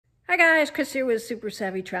Hi guys, Chris here with Super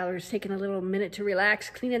Savvy Travelers, taking a little minute to relax,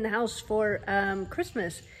 cleaning the house for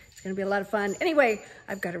Christmas. It's going to be a lot of fun. Anyway,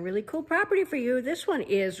 I've got a really cool property for you. This one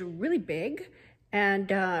is really big and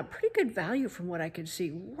pretty good value from what I can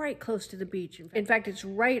see, right close to the beach. In fact, it's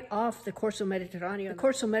right off the Corso Mediterraneo. The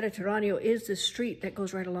Corso Mediterraneo is the street that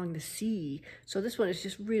goes right along the sea. So this one is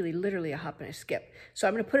just really literally a hop and a skip. So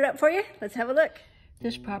I'm going to put it up for you. Let's have a look.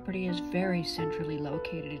 This property is very centrally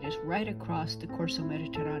located. It is right across the Corso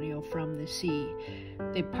Mediterraneo from the sea.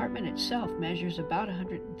 The apartment itself measures about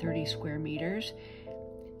 130 square meters.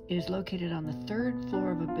 It is located on the third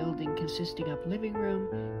floor of a building consisting of living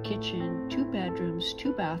room, kitchen, 2 bedrooms,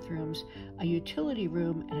 2 bathrooms, a utility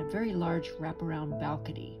room, and a very large wraparound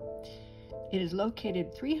balcony. It is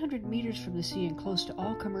located 300 meters from the sea and close to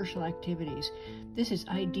all commercial activities. This is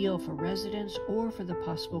ideal for residents or for the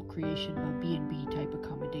possible creation of a B&B type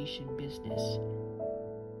accommodation business.